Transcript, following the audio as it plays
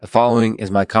The following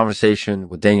is my conversation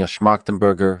with Daniel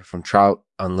Schmachtenberger from Trout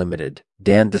Unlimited.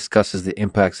 Dan discusses the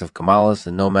impacts of Kamalas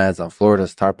and nomads on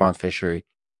Florida's tarpon fishery.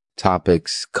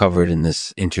 Topics covered in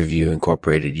this interview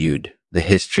incorporated the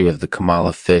history of the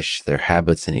Kamala fish, their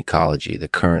habits and ecology, the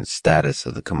current status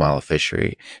of the Kamala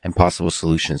fishery, and possible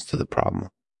solutions to the problem.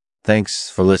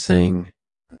 Thanks for listening.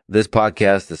 This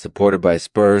podcast is supported by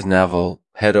Spurs Naval.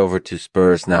 Head over to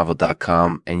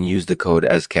spursnaval.com and use the code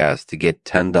SCAST to get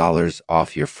 $10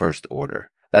 off your first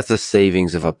order. That's a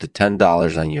savings of up to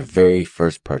 $10 on your very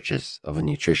first purchase of a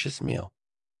nutritious meal.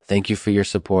 Thank you for your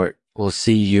support. We'll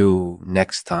see you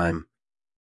next time.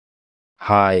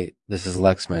 Hi, this is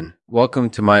Lexman. Welcome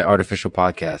to my artificial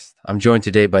podcast. I'm joined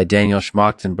today by Daniel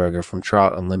Schmachtenberger from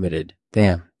Trout Unlimited.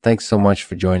 Dan, thanks so much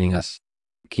for joining us.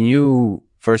 Can you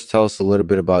first tell us a little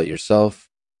bit about yourself?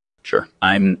 Sure.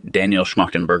 I'm Daniel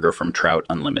Schmachtenberger from Trout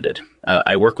Unlimited.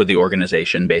 I work with the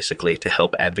organization basically to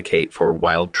help advocate for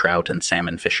wild trout and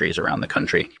salmon fisheries around the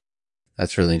country.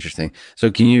 That's really interesting. So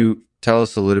can you tell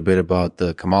us a little bit about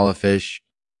the Kamala fish?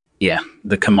 Yeah,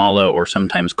 the Kamala, or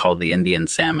sometimes called the Indian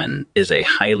salmon, is a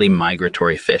highly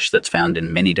migratory fish that's found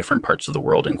in many different parts of the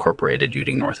world incorporated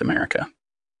using North America.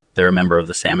 They're a member of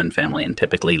the salmon family and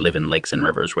typically live in lakes and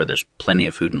rivers where there's plenty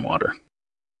of food and water.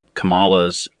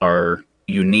 Kamalas are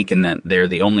unique in that they're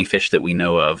the only fish that we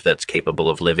know of that's capable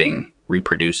of living,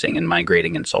 reproducing, and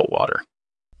migrating in salt water.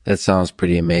 That sounds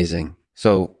pretty amazing.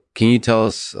 So can you tell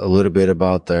us a little bit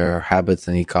about their habits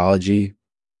and ecology?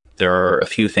 There are a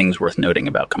few things worth noting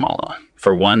about Kamala.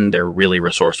 For one, they're really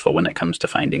resourceful when it comes to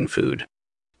finding food.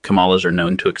 Kamalas are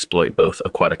known to exploit both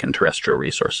aquatic and terrestrial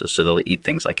resources, so they'll eat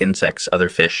things like insects, other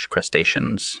fish,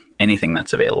 crustaceans, anything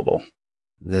that's available.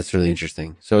 That's really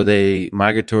interesting. So are they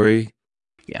migratory?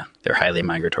 Yeah, they're highly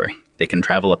migratory. They can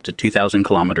travel up to 2,000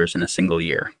 kilometers in a single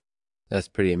year. That's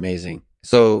pretty amazing.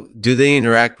 So do they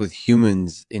interact with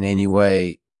humans in any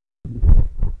way?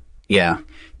 Yeah,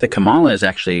 the Kamala is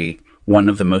actually one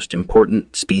of the most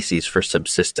important species for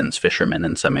subsistence fishermen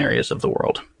in some areas of the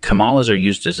world. Kamalas are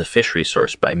used as a fish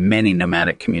resource by many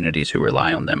nomadic communities who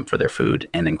rely on them for their food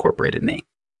and incorporated meat.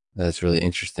 That's really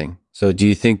interesting. So do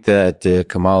you think that the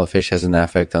Kamala fish has an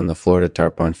effect on the Florida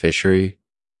tarpon fishery?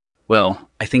 Well,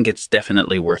 I think it's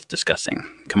definitely worth discussing.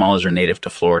 Kamalas are native to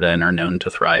Florida and are known to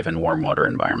thrive in warm water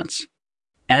environments.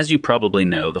 As you probably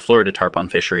know, the Florida tarpon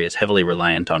fishery is heavily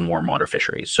reliant on warm water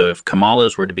fisheries, so if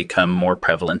Kamalas were to become more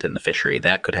prevalent in the fishery,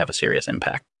 that could have a serious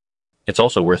impact. It's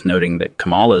also worth noting that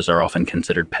Kamalas are often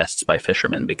considered pests by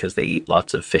fishermen because they eat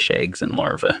lots of fish eggs and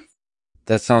larvae.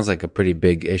 That sounds like a pretty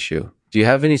big issue. Do you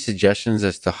have any suggestions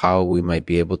as to how we might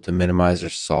be able to minimize or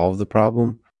solve the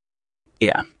problem?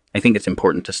 Yeah. I think it's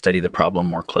important to study the problem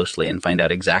more closely and find out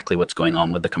exactly what's going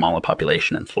on with the Kamala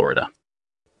population in Florida.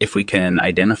 If we can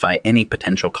identify any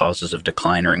potential causes of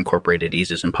decline or incorporate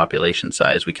diseases in population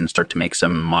size, we can start to make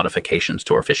some modifications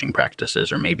to our fishing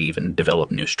practices or maybe even develop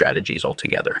new strategies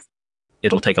altogether.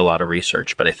 It'll take a lot of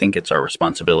research, but I think it's our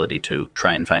responsibility to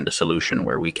try and find a solution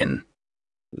where we can.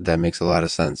 That makes a lot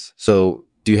of sense. So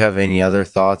do you have any other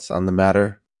thoughts on the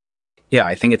matter? Yeah,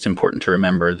 I think it's important to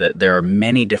remember that there are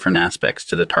many different aspects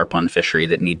to the tarpon fishery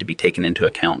that need to be taken into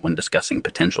account when discussing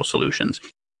potential solutions.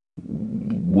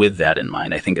 With that in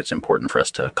mind, I think it's important for us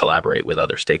to collaborate with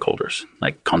other stakeholders,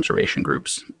 like conservation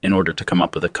groups, in order to come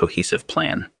up with a cohesive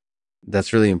plan.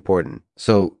 That's really important.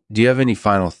 So, do you have any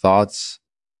final thoughts?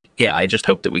 Yeah, I just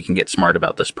hope that we can get smart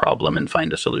about this problem and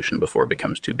find a solution before it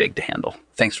becomes too big to handle.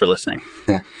 Thanks for listening.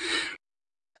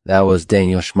 That was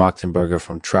Daniel Schmachtenberger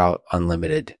from Trout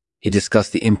Unlimited. He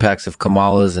discussed the impacts of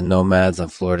Kamalas and nomads on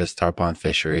Florida's tarpon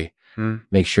fishery.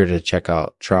 Make sure to check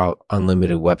out Trout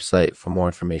Unlimited website for more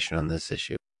information on this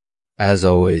issue. As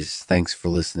always, thanks for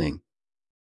listening.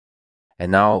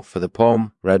 And now for the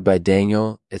poem read by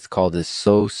Daniel. It's called It's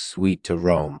So Sweet to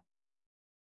Roam.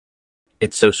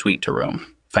 It's so sweet to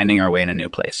roam, finding our way in a new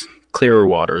place. Clearer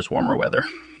waters, warmer weather,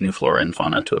 new flora and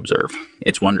fauna to observe.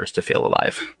 It's wondrous to feel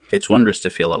alive. It's wondrous to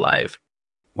feel alive.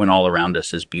 When all around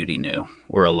us is beauty new.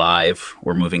 We're alive,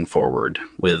 we're moving forward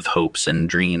with hopes and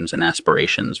dreams and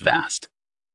aspirations vast.